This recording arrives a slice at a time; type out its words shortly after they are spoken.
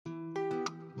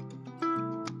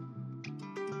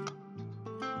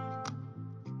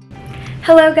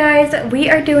Hello guys,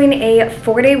 we are doing a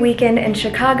 4-day weekend in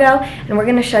Chicago and we're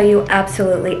going to show you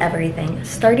absolutely everything,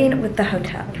 starting with the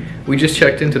hotel. We just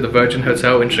checked into the Virgin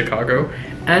Hotel in Chicago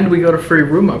and we got a free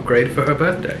room upgrade for her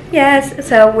birthday. Yes,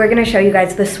 so we're going to show you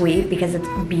guys the suite because it's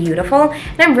beautiful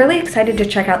and I'm really excited to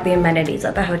check out the amenities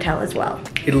at the hotel as well.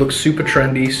 It looks super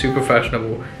trendy, super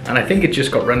fashionable, and I think it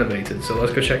just got renovated, so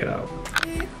let's go check it out.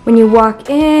 When you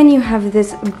walk in, you have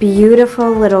this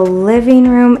beautiful little living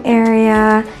room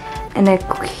area and a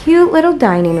cute little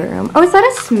dining room. Oh, is that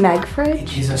a Smeg fridge?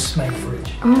 It is a Smeg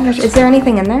fridge. Oh my gosh, is there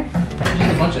anything in there? Just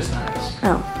a bunch of snacks.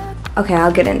 Oh, okay,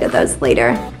 I'll get into those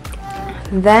later.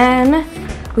 Then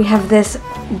we have this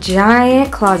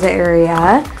giant closet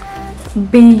area.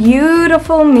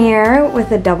 Beautiful mirror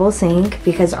with a double sink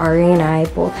because Ari and I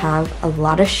both have a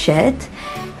lot of shit.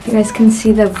 You guys can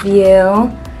see the view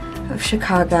of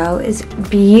Chicago is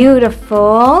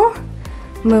beautiful.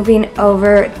 Moving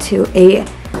over to a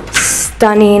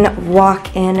stunning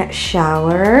walk-in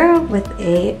shower with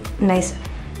a nice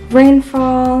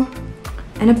rainfall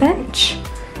and a bench.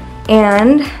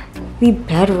 And the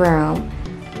bedroom.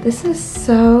 This is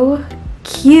so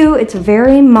cute. It's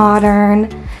very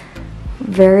modern,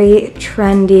 very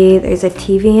trendy. There's a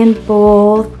TV in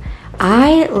both.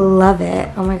 I love it.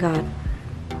 Oh my God.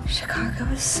 Chicago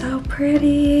is so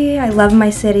pretty. I love my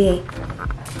city.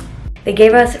 They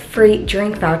gave us free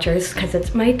drink vouchers because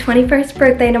it's my 21st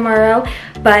birthday tomorrow.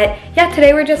 But yeah,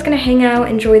 today we're just gonna hang out,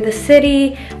 enjoy the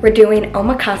city. We're doing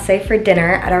omakase for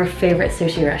dinner at our favorite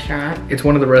sushi restaurant. It's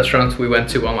one of the restaurants we went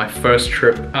to on my first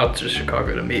trip out to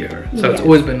Chicago to meet her. So It's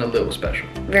always been a little special.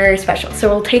 Very special. So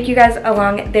we'll take you guys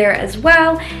along there as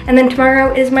well. And then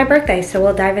tomorrow is my birthday, so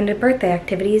we'll dive into birthday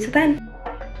activities then.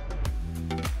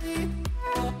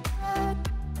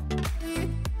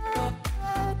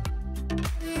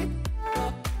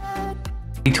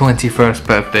 21st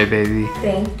birthday, baby.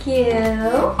 Thank you.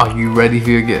 Are you ready for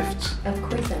your gifts? Of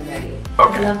course I'm ready.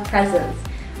 Okay. I love presents.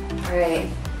 All right.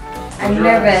 I'm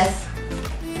nervous.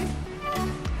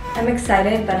 I'm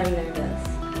excited, but I'm nervous.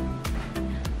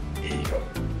 Here you go.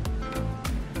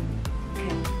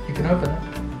 Okay. You can open it.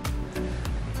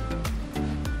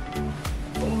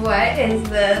 What is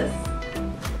this?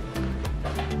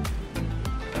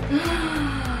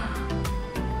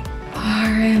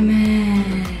 RMN.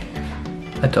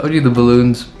 I told you the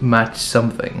balloons match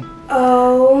something.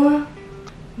 Oh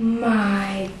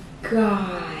my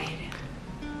God.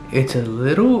 It's a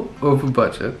little over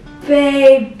budget.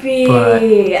 Baby. But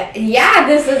yeah,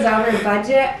 this is over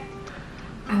budget.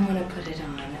 I want to put it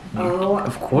on. Oh,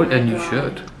 of course, and you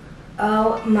should.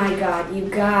 Oh my God, you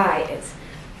guys.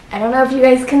 I don't know if you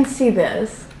guys can see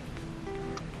this.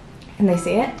 Can they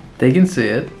see it? They can see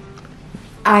it.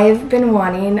 I've been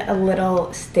wanting a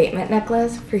little statement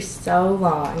necklace for so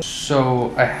long.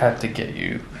 So I had to get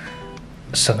you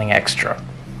something extra.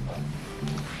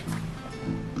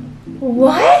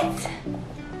 What?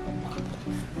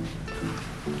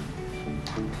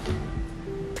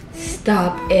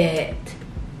 Stop it.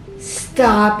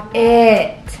 Stop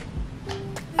it.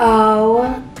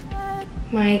 Oh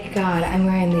my God, I'm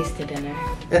wearing these to dinner.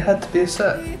 It had to be a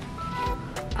set.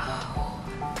 Oh,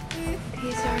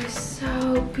 these are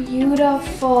so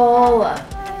beautiful.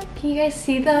 Can you guys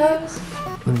see those?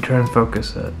 Let me try and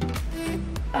focus it.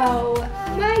 Oh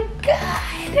my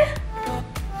God.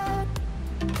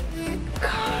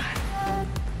 God.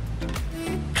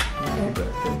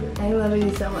 I love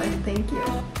you so much. Thank you.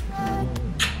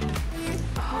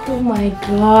 Oh my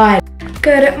God.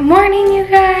 Good morning, you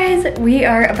guys. We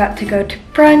are about to go to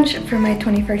brunch for my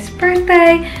 21st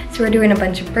birthday. So we're doing a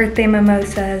bunch of birthday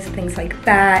mimosas, things like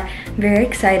that. I'm very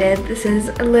excited. This is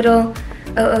a little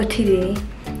OOTD,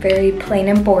 very plain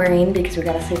and boring because we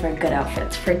gotta save our good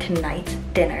outfits for tonight's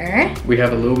dinner. We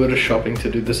have a little bit of shopping to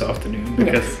do this afternoon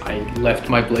because I left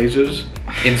my blazers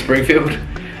in Springfield,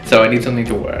 so I need something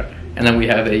to wear. And then we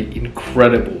have an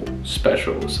incredible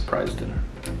special surprise dinner.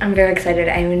 I'm very excited.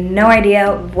 I have no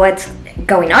idea what's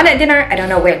going on at dinner. I don't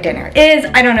know where dinner is.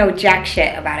 I don't know jack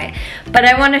shit about it. But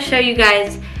I want to show you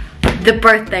guys the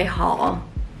birthday haul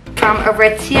from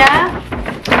Aritzia.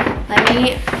 Let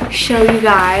me show you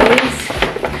guys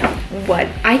what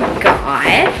I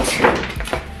got.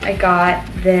 I got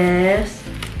this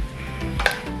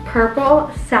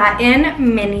purple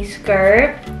satin mini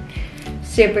skirt.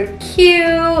 Super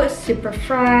cute, super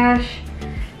fresh,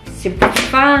 super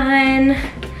fun.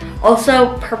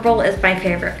 Also, purple is my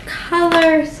favorite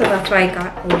color, so that's why I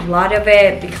got a lot of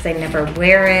it because I never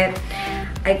wear it.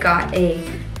 I got a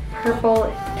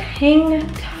purple tank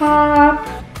top.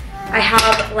 I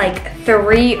have like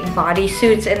 3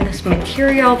 bodysuits in this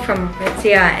material from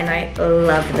Aritzia and I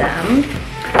love them.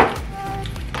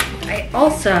 I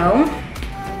also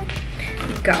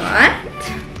got,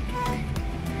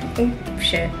 oh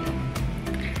shit.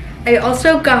 I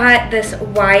also got this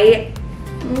white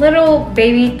little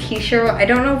baby t-shirt. I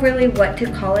don't know really what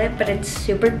to call it, but it's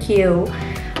super cute.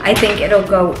 I think it'll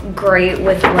go great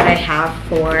with what I have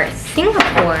for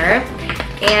Singapore.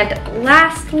 And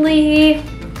lastly,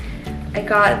 I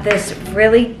got this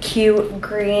really cute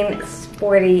green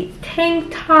sporty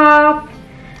tank top.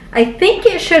 I think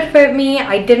it should fit me.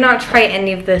 I did not try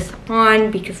any of this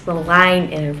on because the line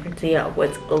in Valencia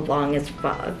was long as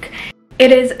fuck.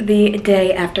 It is the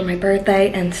day after my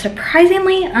birthday, and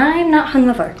surprisingly, I'm not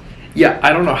hungover. Yeah,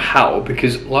 I don't know how,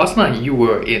 because last night you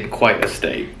were in quite a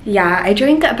state. Yeah, I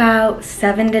drank about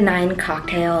 7 to 9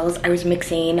 cocktails. I was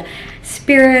mixing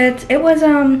spirits. It was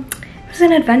an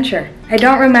adventure. I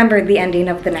don't remember the ending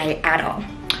of the night at all.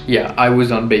 Yeah, I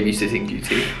was on babysitting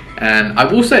duty, and I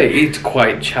will say it's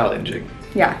quite challenging.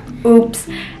 Yeah, oops.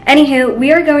 Anywho,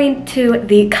 we are going to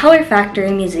the Color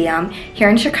Factory Museum here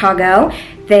in Chicago.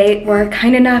 They were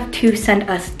kind enough to send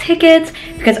us tickets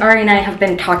because Ari and I have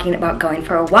been talking about going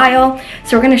for a while.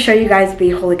 So we're gonna show you guys the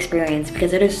whole experience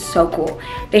because it is so cool.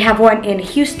 They have one in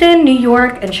Houston, New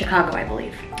York, and Chicago, I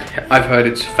believe. I've heard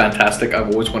it's fantastic.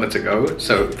 I've always wanted to go.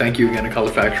 So thank you again to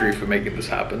Color Factory for making this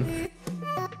happen.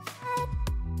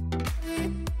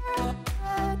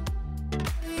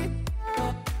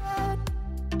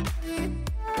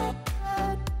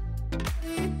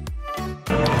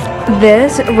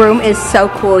 This room is so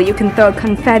cool. You can throw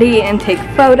confetti and take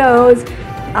photos.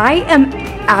 I am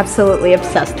absolutely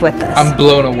obsessed with this. I'm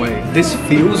blown away. This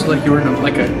feels like you're in a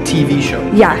TV show.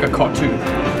 Yeah. Like a cartoon.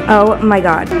 Oh my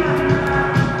god.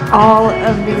 All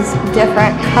of these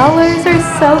different colors are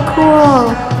so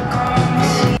cool.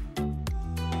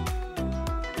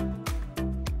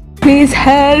 Please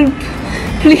help.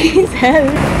 Please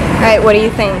help. Alright, what do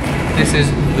you think? This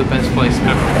is the best place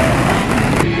ever.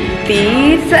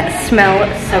 These smell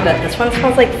so good. This one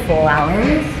smells like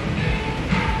flowers.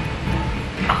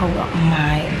 Oh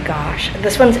my gosh.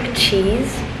 This one's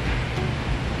cheese.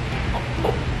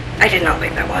 I did not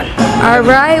like that one.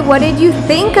 Alright, what did you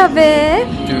think of it?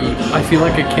 Dude, I feel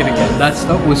like a kid again. That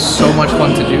stuff was so much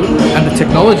fun to do, and the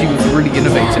technology was really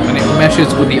innovative, and it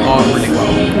meshes with the art really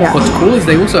well. Yeah. What's cool is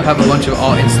they also have a bunch of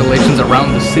art installations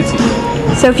around the city.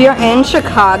 So if you're in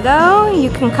Chicago, you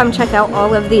can come check out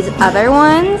all of these other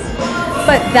ones.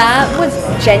 But that was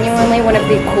genuinely one of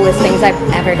the coolest things I've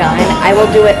ever done. I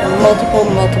will do it multiple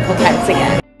times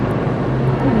again.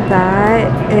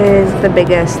 That is the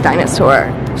biggest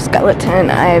dinosaur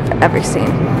skeleton I've ever seen.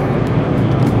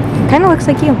 Kind of looks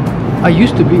like you. I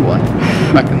used to be one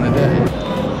back in the day.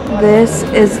 This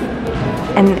is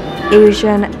an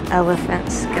Asian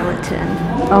elephant skeleton.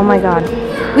 Oh my god.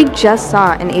 We just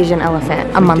saw an Asian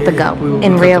elephant a month ago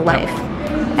in real life.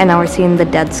 And now we're seeing the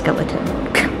dead skeleton.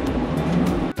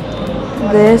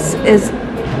 This is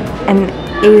an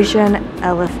Asian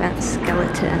elephant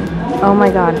skeleton. Oh my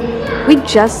god. We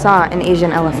just saw an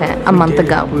Asian elephant a month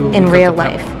ago in real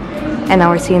life. And now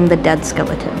we're seeing the dead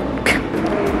skeleton.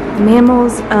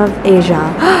 Mammals of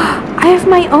Asia. I have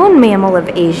my own mammal of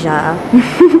Asia.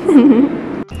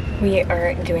 We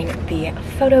are doing the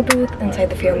photo booth inside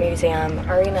the Field Museum.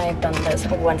 Ari and I have done this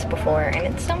once before and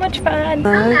it's so much fun.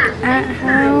 Look at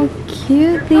how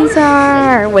cute these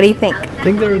are. What do you think? I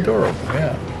think they're adorable,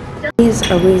 yeah. He's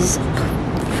always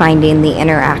finding the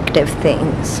interactive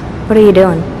things. What are you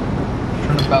doing?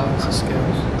 Trying to balance the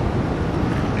scales.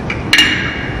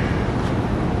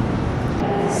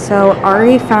 So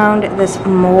Ari found this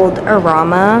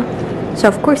mold-orama. So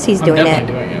of course he's doing it.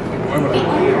 Doing it. Why would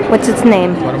I? What's its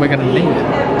name? What am I gonna name it?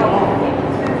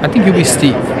 I think he'll be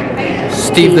Steve.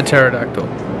 Steve the pterodactyl.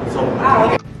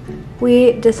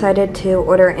 We decided to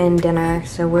order in dinner,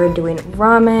 so we're doing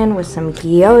ramen with some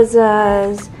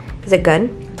gyozas. Is it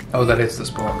good? Oh, that is the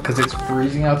spot. Because it's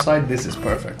freezing outside, this is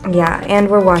perfect. Yeah, and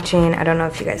we're watching, I don't know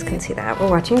if you guys can see that, we're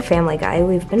watching Family Guy.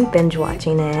 We've been binge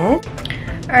watching it.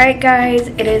 Alright guys,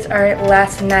 it is our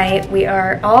last night. We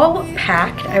are all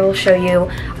packed. I will show you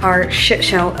our shit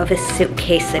show of a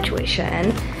suitcase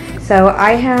situation. So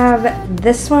I have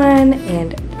this one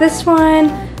and this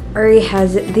one. Uri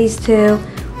has these two.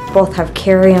 Both have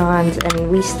carry-ons and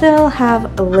we still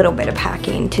have a little bit of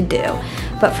packing to do.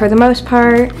 But for the most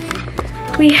part,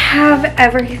 we have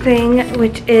everything,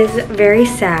 which is very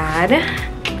sad.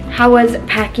 How was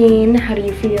packing? How do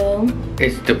you feel?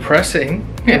 It's depressing.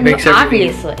 It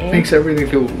Obviously. makes everything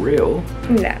feel real.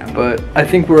 No. But I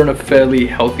think we're in a fairly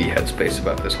healthy headspace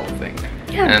about this whole thing.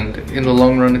 Yeah. And in the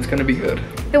long run, it's gonna be good.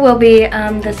 It will be.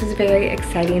 This is very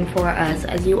exciting for us,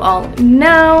 as you all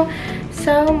know.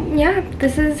 So yeah,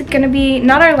 this is gonna be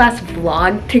not our last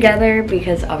vlog together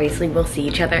because obviously we'll see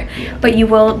each other, but you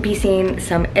will be seeing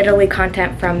some Italy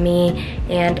content from me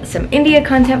and some India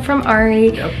content from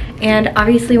Ari. Yep. And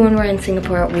obviously when we're in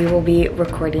Singapore, we will be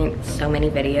recording so many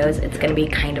videos. It's gonna be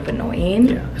kind of annoying.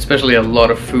 Yeah, especially a lot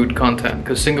of food content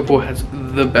because Singapore has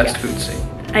the best food scene.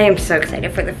 I am so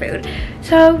excited for the food.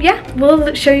 So yeah,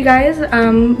 we'll show you guys,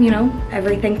 you know,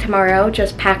 everything tomorrow,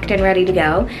 just packed and ready to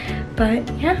go. But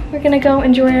yeah, we're gonna go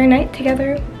enjoy our night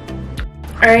together.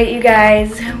 All right, you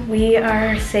guys, we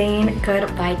are saying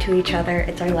goodbye to each other.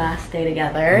 It's our last day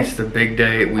together. It's the big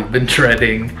day we've been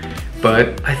dreading,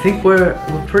 but I think we're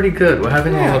pretty good. We're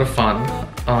having a lot of fun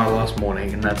on our last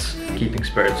morning, and that's keeping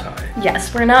spirits high.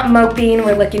 Yes, we're not moping.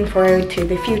 We're looking forward to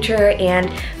the future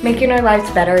and making our lives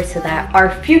better so that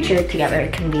our future together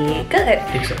can be good.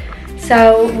 Exactly.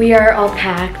 So we are all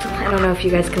packed. I don't know if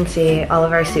you guys can see all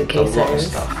of our suitcases. A lot of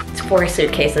stuff. It's 4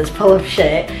 suitcases full of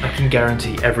shit. I can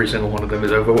guarantee every single one of them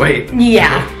is overweight.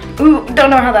 Yeah. Ooh,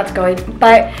 don't know how that's going,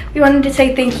 but we wanted to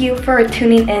say thank you for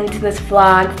tuning in to this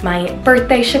vlog, my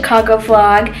birthday Chicago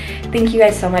vlog. Thank you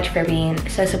guys so much for being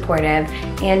so supportive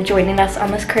and joining us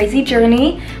on this crazy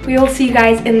journey. We will see you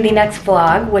guys in the next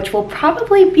vlog, which will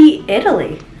probably be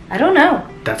Italy. I don't know.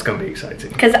 That's gonna be exciting.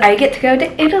 Because I get to go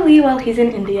to Italy while he's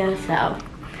in India, so.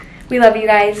 We love you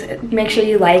guys. Make sure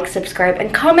you like, subscribe,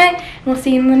 and comment, and we'll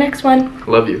see you in the next one.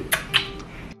 Love you.